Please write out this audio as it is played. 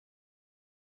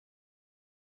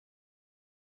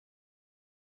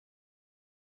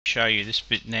show you this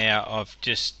bit now of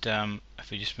just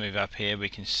if we just move up here, we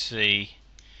can see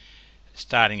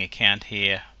starting account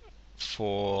here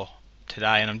for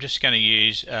today, and I'm just going to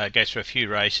use go through a few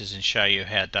races and show you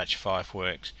how Dutch-5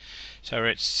 works. So we're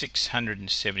at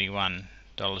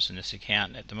 $671 in this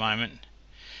account at the moment,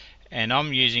 and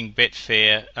I'm using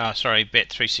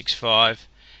Bet365,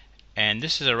 and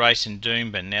this is a race in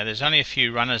Doomben. Now there's only a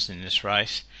few runners in this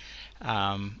race,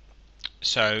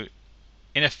 so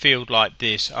in a field like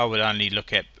this I would only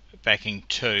look at backing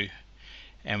 2,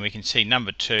 and we can see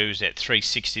number 2 is at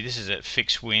 360. This is at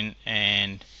fixed win,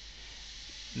 and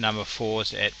number 4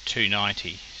 is at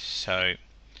 290. So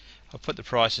I'll put the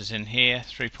prices in here: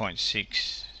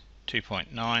 3.6,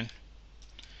 2.9.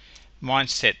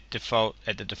 Mine's set default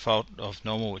at the default of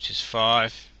normal, which is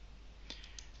 5.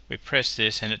 We press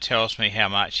this and it tells me how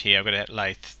much here. I've got to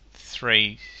lay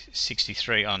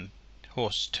 363 on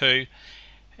horse 2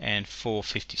 and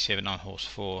 457 on horse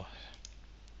 4.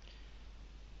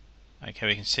 Okay,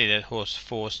 we can see that horse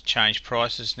 4's changed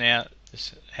prices now.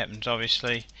 This happens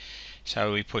obviously.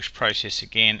 So we push process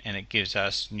again and it gives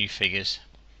us new figures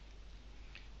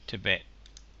to bet.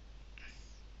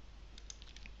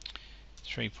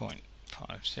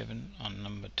 3.57 on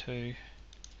number 2,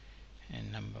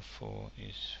 and number 4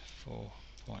 is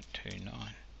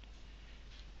 4.29.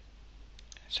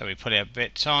 So we put our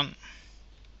bets on.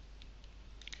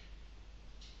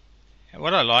 And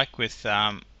what I like with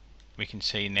we can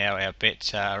see now our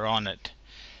bets are on at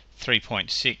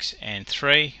 3.6 and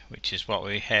 3, which is what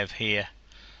we have here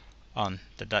on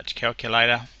the Dutch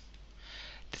calculator.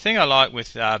 The thing I like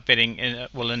with betting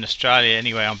in Australia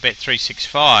anyway on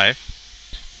Bet365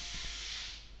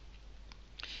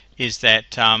 is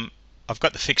that I've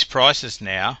got the fixed prices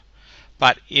now,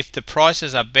 but if the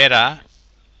prices are better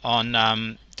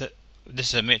on this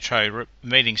is a metro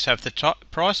meeting, so if the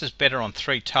price is better on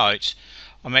 3 totes,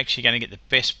 I'm actually going to get the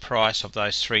best price of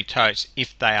those 3 totes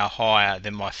if they are higher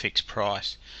than my fixed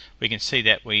price. We can see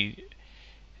that we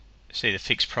see the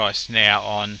fixed price now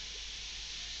on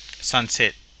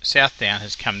Sunset Southdown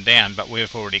has come down, but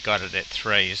we've already got it at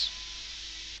 3s.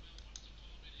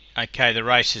 Okay, the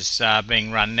race is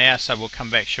being run now, so we'll come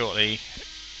back shortly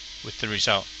with the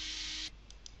result.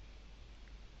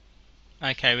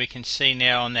 Okay, we can see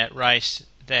now on that race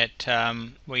that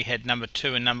we had number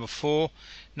 2 and number 4.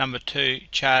 Number 2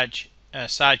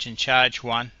 Sergeant Charge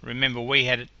won. Remember, we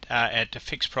had it at a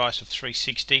fixed price of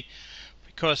 360.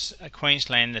 Because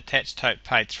Queensland, the Tats Tote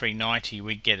paid 390,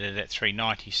 we get it at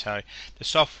 390. So the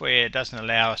software doesn't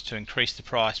allow us to increase the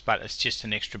price, but it's just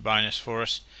an extra bonus for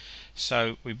us.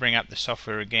 So we bring up the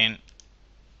software again.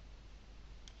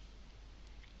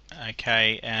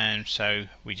 Okay, and so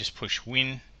we just push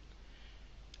win,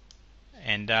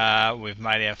 and we've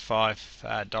made our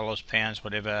 $5 pounds,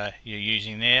 whatever you're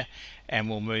using there, and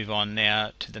we'll move on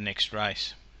now to the next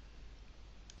race.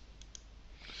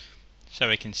 So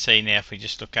we can see now, if we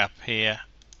just look up here,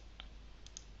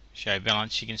 show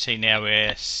balance, you can see now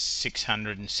we're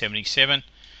 677.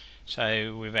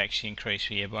 So we've actually increased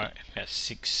here by about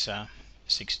 $6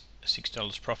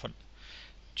 profit,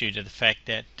 due to the fact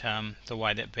that the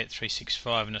way that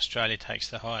Bet365 in Australia takes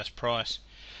the highest price.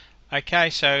 Okay,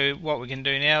 so what we can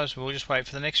do now is we'll just wait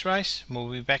for the next race and we'll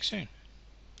be back soon.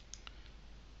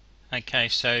 Okay,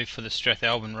 so for the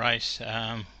Strathalbyn race,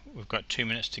 we've got 2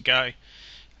 minutes to go.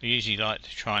 I usually like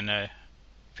to try and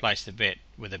place the bet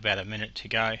with about a minute to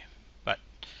go, but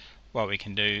what we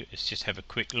can do is just have a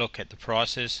quick look at the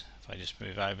prices. If I just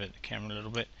move over the camera a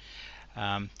little bit,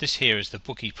 this here is the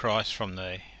bookie price from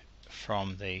the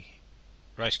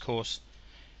race course,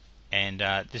 and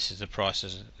this is the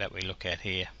prices that we look at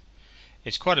here.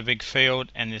 It's quite a big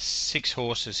field, and there's 6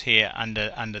 horses here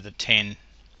under the 10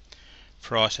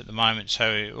 price at the moment.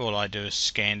 So all I do is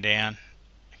scan down.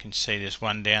 You can see there's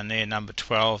one down there, number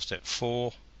 12's at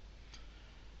 4,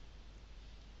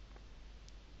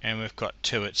 and we've got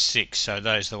 2 at 6. So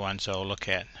those are the ones I'll look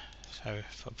at. So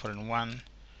if I put in 1,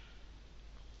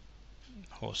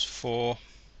 horse 4,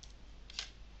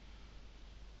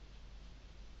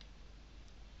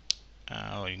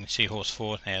 you can see horse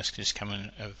 4 now is just coming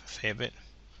a fair bit.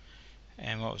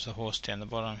 And what was the horse down the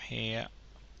bottom here?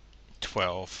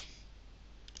 12.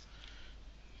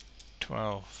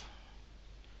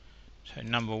 So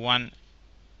number one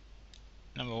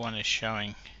is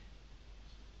showing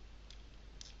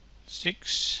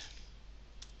 6.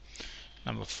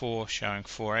 Number 4 showing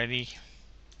 480,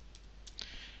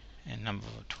 and number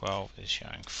 12 is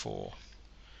showing 4.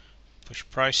 Push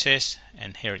process,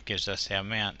 and here it gives us our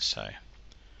amount. So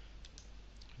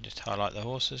just highlight the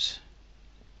horses.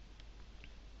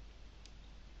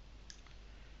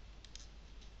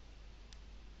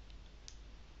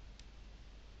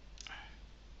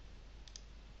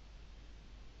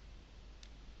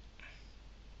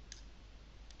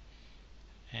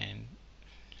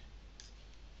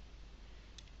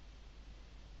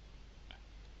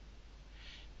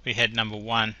 we had number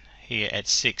 1 here at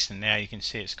 6, and now you can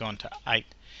see it's gone to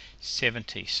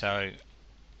 870. So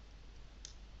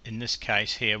in this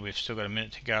case here, we've still got a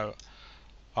minute to go.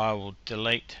 I will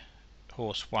delete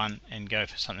horse 1 and go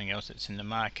for something else that's in the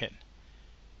market.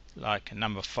 Like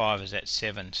number 5 is at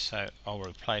 7, so I'll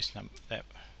replace that.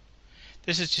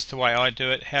 This is just the way I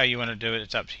do it. How you want to do it,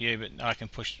 it's up to you, but I can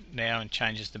push now and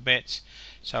changes the bets.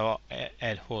 So I'll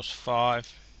add horse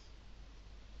 5.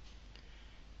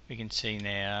 We can see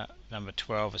now number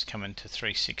 12 has come into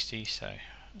 360, so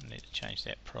I need to change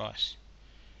that price.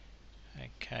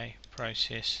 Okay,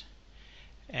 process.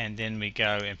 And then we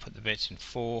go and put the bets in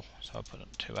 4, so I'll put it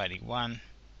 281.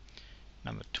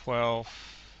 Number 12,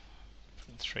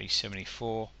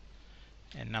 374.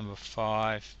 And number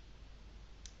 5,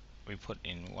 we put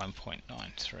in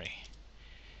 1.93.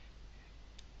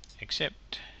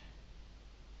 Accept,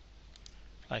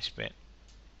 place bet,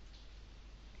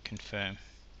 confirm.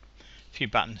 A few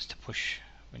buttons to push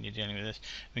when you're dealing with this.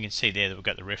 We can see there that we've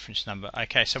got the reference number.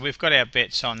 Okay, so we've got our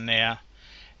bets on now,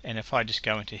 and if I just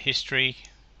go into history,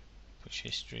 push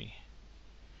history.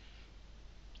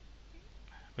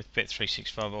 With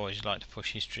Bet365 I always like to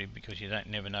push history because you don't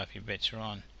never know if your bets are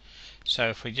on. So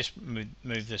if we just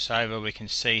move this over, we can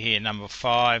see here number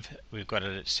 5 we've got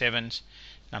it at 7s,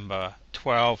 number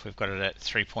 12 we've got it at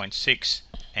 3.6,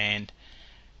 and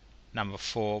number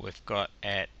 4 we've got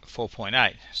at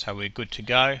 4.8. so we're good to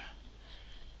go,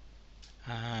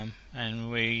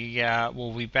 and we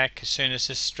will be back as soon as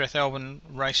this Strathalbyn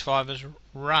race 5 is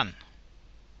run.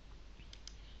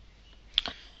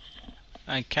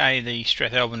 Okay, the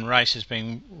Strathalbyn race has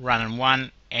been run and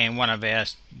won, and one of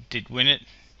ours did win it.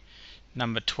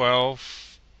 Number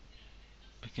 12,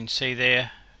 we can see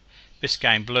there,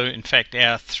 Biscayne Blue. In fact,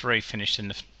 our 3 finished in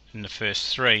the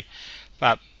first 3.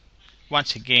 But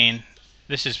once again,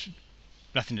 this is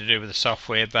nothing to do with the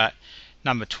software, but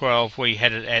number 12, we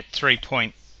had it at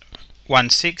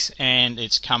 3.16, and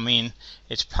it's come in,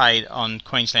 it's paid on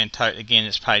Queensland Tote again,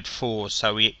 it's paid 4,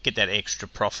 so we get that extra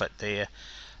profit there.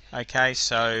 Okay,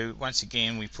 so once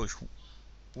again we push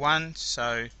 1.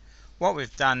 So what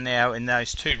we've done now in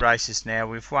those 2 races now,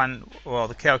 we've won, well,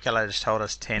 the calculator's told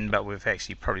us 10, but we've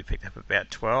actually probably picked up about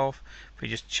 12. If we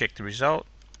just check the result.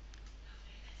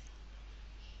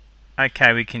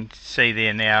 Okay, we can see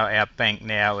there now our bank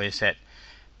now is at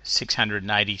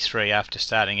 683 after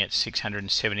starting at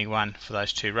 671 for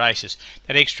those 2 races.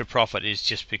 That extra profit is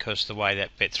just because of the way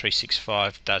that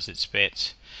Bet365 does its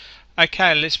bets.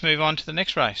 Okay, let's move on to the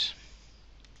next race.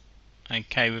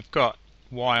 Okay, we've got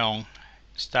Wyong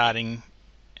starting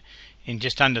in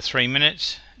just under 3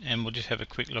 minutes, and we'll just have a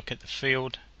quick look at the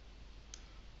field.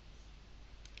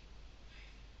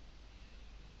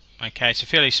 Okay, it's a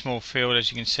fairly small field,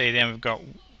 as you can see. Then we've got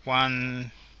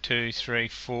 1, 2, 3,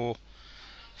 4,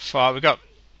 5. We've got,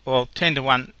 well, 10 to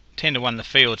 1 the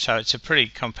field, so it's a pretty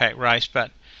compact race.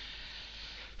 But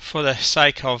for the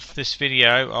sake of this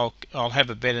video, I'll have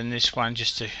a bet in this one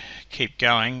just to keep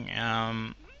going.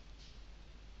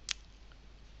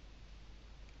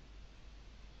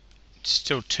 It's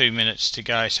still 2 minutes to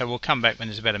go, so we'll come back when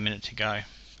there's about a minute to go.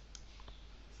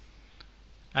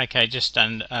 Okay, just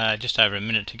over a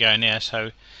minute to go now,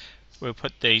 so we'll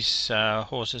put these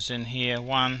horses in here,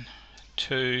 1,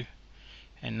 2,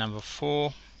 and number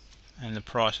 4, and the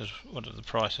prices. What are the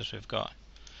prices we've got?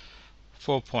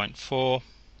 4.4,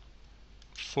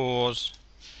 4s,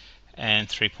 and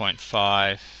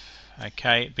 3.5.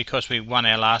 Okay, because we won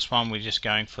our last one, we're just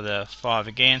going for the 5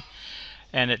 again,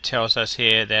 and it tells us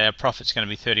here that our profit's going to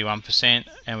be 31%,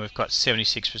 and we've got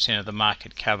 76% of the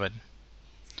market covered.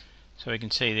 So we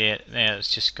can see there now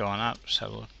it's just gone up, so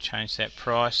we'll change that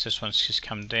price. This one's just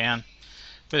come down.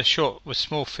 With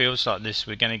small fields like this,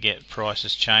 we're going to get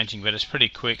prices changing, but it's pretty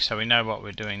quick, so we know what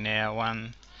we're doing now.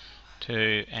 1,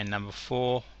 2, and number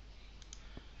 4.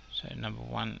 So number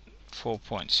 1,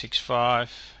 4.65,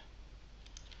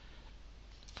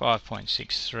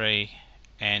 5.63,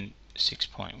 and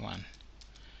 6.1.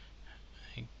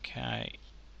 Okay,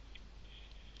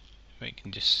 we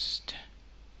can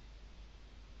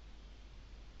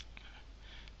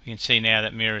see now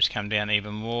that mirror's come down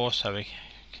even more, so we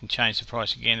can change the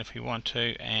price again if we want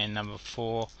to. And number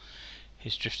 4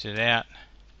 is drifted out,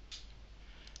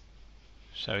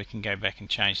 so we can go back and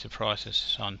change the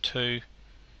prices. On 2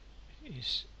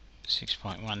 is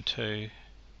 6.12,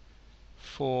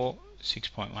 4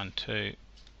 6.12,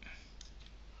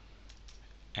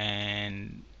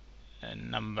 and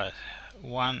number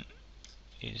 1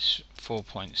 is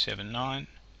 4.79,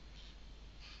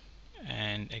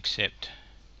 and accept,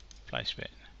 place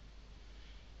bet,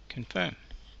 confirm.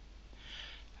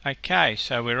 Okay,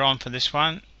 so we're on for this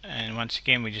one. And once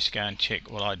again we just go and check,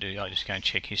 well I just go and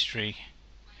check history.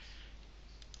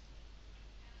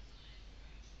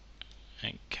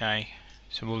 Okay,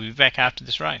 so we'll be back after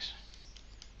this race.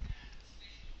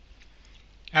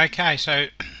 Okay, so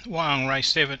Wyong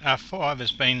race 5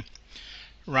 has been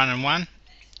run and won,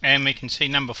 and we can see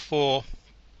number 4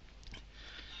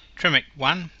 Trimic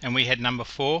won, and we had number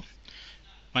 4.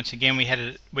 Once again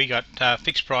we got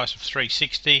fixed price of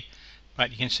 360, but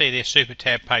you can see their Super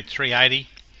Tab paid 380,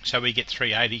 so we get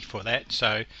 380 for that.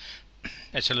 So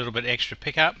that's a little bit extra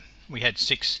pickup. We had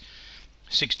 $6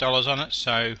 on it,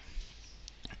 so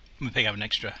we pick up an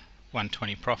extra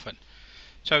 120 profit.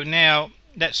 So now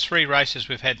that's 3 races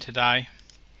we've had today,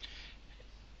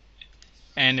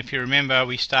 and if you remember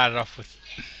we started off with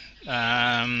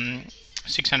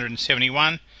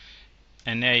 671,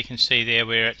 and now you can see there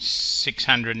we're at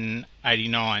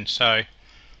 689, so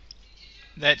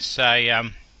that's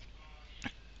a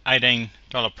 $18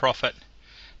 profit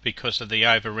because of the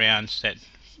over rounds that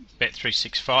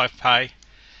Bet365 pay.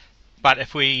 But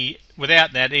if we,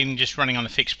 without that, even just running on the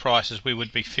fixed prices, we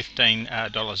would be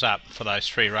 $15 up for those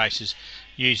 3 races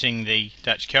using the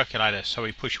Dutch calculator. So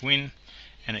we push win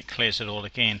and it clears it all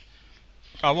again.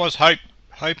 I was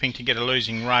hoping to get a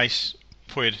losing race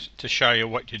for you to show you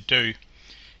what you do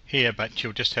here, but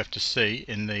you'll just have to see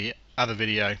in the other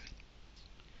video.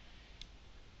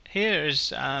 Here is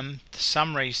the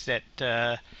summaries that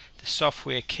the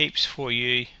software keeps for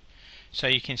you, so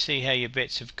you can see how your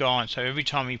bets have gone. So every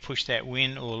time you push that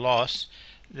win or loss,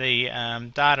 the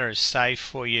data is saved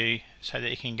for you so that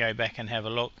you can go back and have a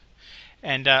look.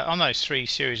 And on those 3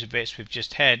 series of bets we've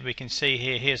just had, we can see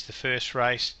here's the first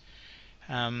race.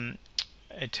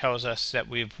 It tells us that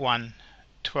we've won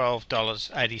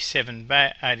 $12.86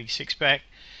 back,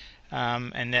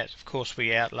 and that of course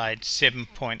we outlaid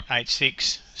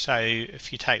 7.86. so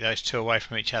if you take those 2 away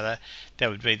from each other, that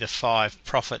would be the 5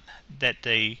 profit that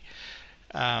the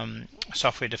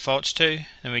software defaults to.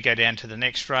 Then we go down to the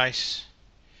next race.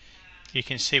 You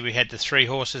can see we had the 3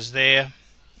 horses there.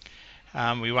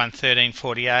 We won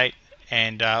 13.48,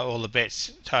 and all the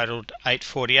bets totaled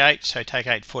 8.48, so take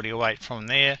 8.40 away from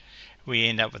there, we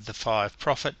end up with the 5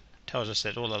 profit. Tells us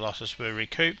that all the losses were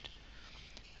recouped.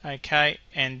 Okay,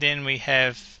 and then we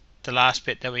have the last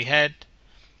bet that we had.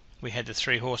 We had the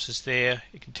 3 horses there.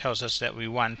 It tells us that we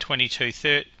won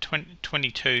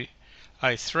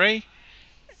 22.03,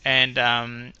 and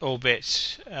all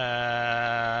bets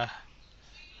were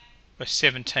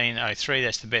 17.03.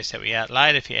 That's the bets that we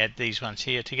outlaid if you add these ones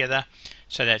here together.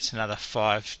 So that's another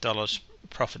 $5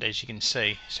 profit, as you can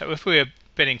see. So if we were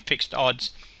betting fixed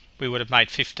odds, we would have made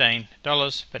 $15,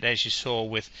 but as you saw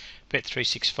with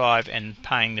Bet365 and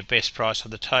paying the best price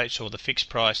of the totes or the fixed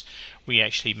price, we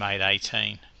actually made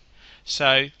 18.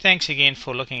 So thanks again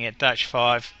for looking at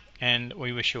Dutch-5, and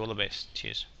we wish you all the best.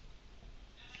 Cheers.